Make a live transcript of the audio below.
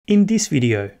In this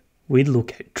video, we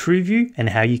look at TruView and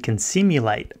how you can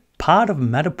simulate part of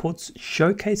Matterport's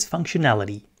Showcase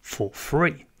functionality for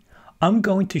free. I'm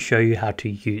going to show you how to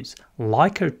use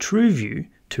Leica TruView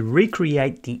to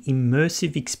recreate the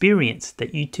immersive experience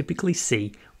that you typically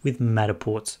see with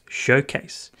Matterport's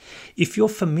Showcase. If you're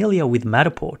familiar with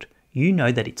Matterport, you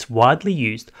know that it's widely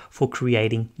used for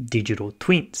creating digital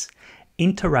twins,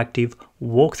 interactive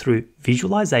walkthrough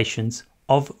visualizations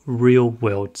of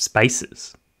real-world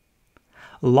spaces.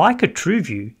 Leica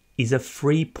TruView is a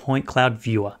free point cloud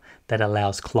viewer that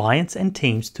allows clients and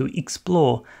teams to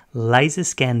explore laser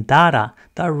scan data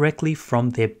directly from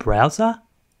their browser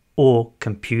or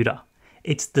computer.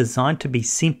 It's designed to be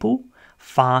simple,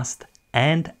 fast,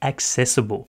 and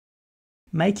accessible,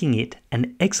 making it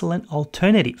an excellent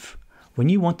alternative when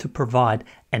you want to provide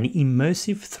an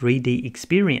immersive 3D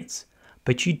experience,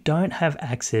 but you don't have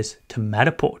access to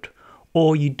Matterport,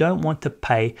 or you don't want to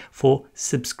pay for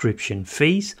subscription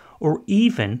fees, or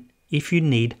even if you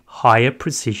need higher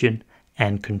precision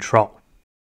and control.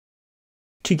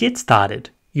 To get started,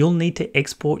 you'll need to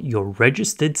export your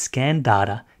registered scan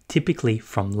data, typically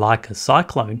from Leica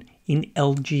Cyclone, in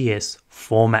LGS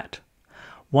format.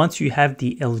 Once you have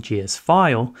the LGS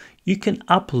file, you can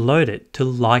upload it to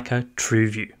Leica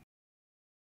TruView.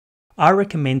 I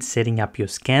recommend setting up your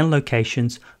scan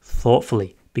locations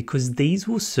thoughtfully because these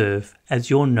will serve as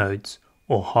your nodes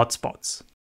or hotspots.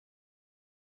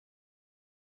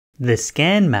 The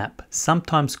scan map,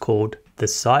 sometimes called the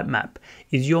sitemap,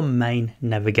 is your main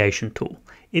navigation tool.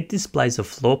 It displays a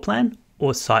floor plan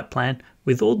or site plan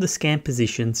with all the scan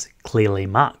positions clearly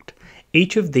marked.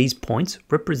 Each of these points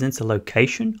represents a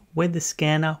location where the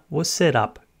scanner was set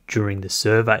up during the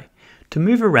survey. To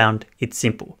move around, it's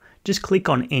simple. Just click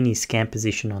on any scan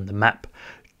position on the map.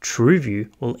 TruView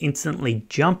will instantly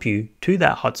jump you to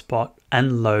that hotspot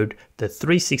and load the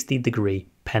 360-degree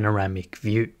panoramic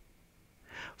view.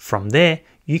 From there,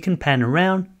 you can pan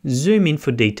around, zoom in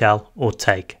for detail, or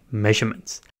take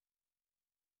measurements.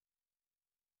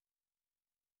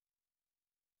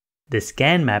 The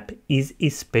scan map is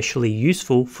especially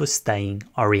useful for staying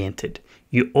oriented.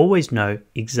 You always know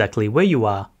exactly where you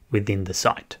are within the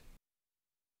site.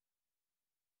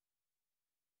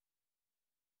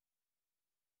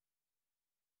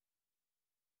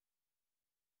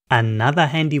 Another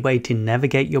handy way to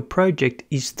navigate your project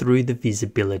is through the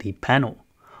visibility panel.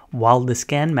 While the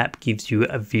scan map gives you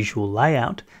a visual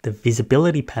layout, the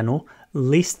visibility panel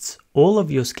lists all of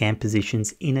your scan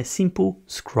positions in a simple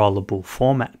scrollable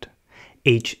format.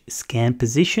 Each scan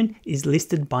position is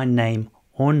listed by name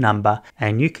or number,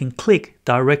 and you can click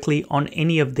directly on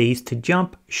any of these to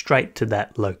jump straight to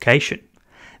that location.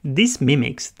 This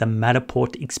mimics the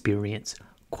Matterport experience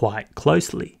quite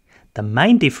closely. The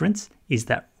main difference is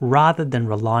that rather than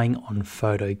relying on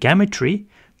photogrammetry,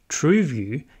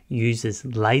 TruView uses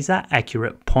laser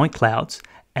accurate point clouds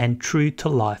and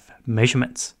true-to-life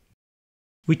measurements,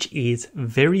 which is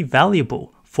very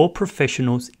valuable for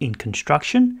professionals in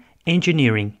construction,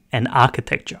 engineering, and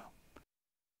architecture.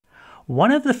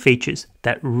 One of the features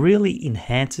that really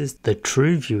enhances the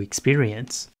TruView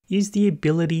experience is the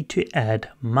ability to add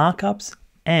markups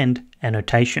and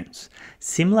annotations,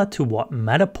 similar to what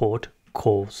Matterport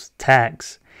calls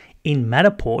tags. In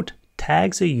Matterport,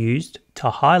 tags are used to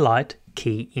highlight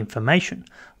key information,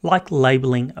 like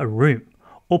labeling a room,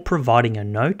 or providing a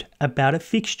note about a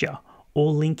fixture,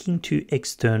 or linking to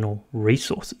external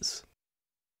resources.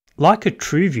 Leica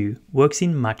TruView works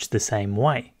in much the same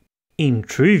way. In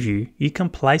TruView, you can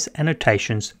place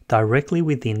annotations directly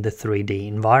within the 3D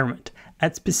environment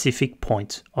at specific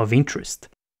points of interest.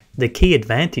 The key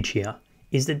advantage here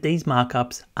is that these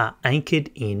markups are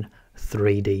anchored in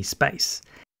 3D space.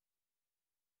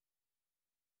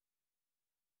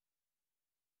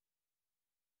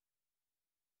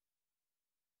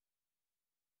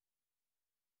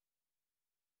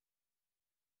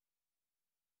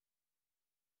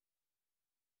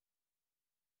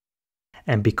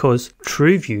 And because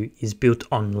TruView is built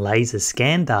on laser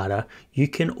scan data, you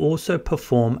can also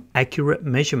perform accurate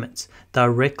measurements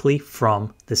directly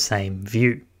from the same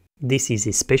view. This is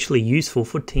especially useful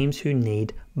for teams who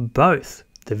need both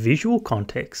the visual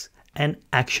context and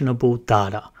actionable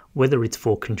data, whether it's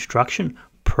for construction,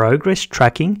 progress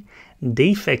tracking,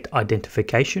 defect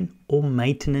identification, or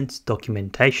maintenance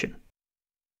documentation.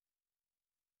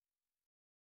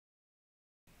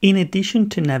 In addition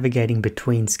to navigating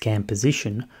between scan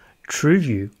position,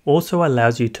 TruView also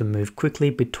allows you to move quickly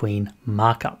between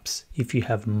markups. If you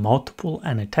have multiple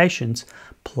annotations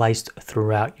placed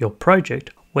throughout your project,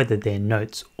 whether they're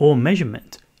notes or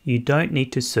measurement, you don't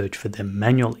need to search for them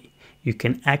manually. you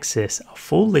can access a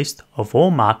full list of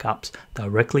all markups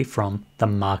directly from the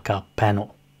markup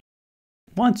panel.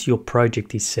 Once your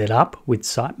project is set up with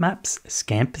sitemaps,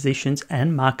 scan positions,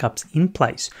 and markups in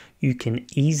place, you can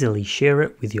easily share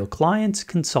it with your clients,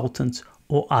 consultants,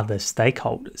 or other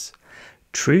stakeholders.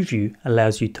 TruView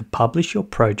allows you to publish your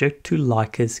project to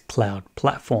Leica's cloud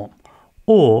platform,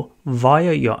 or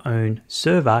via your own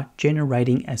server,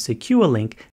 generating a secure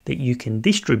link that you can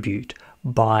distribute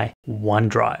by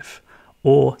OneDrive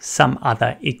or some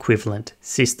other equivalent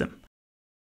system.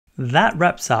 That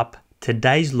wraps up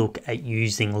today's look at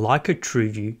using Leica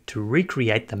TruView to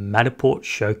recreate the Matterport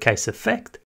Showcase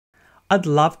effect. I'd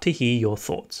love to hear your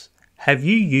thoughts. Have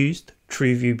you used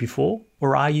TruView before,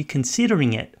 or are you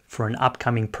considering it for an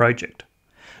upcoming project?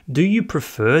 Do you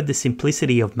prefer the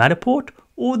simplicity of Matterport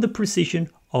or the precision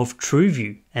of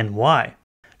TruView, and why?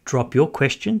 Drop your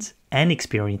questions and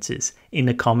experiences in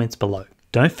the comments below.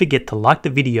 Don't forget to like the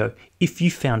video if you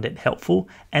found it helpful,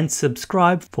 and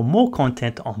subscribe for more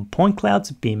content on point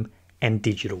clouds, BIM, and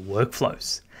digital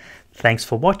workflows. Thanks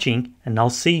for watching, and I'll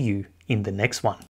see you in the next one.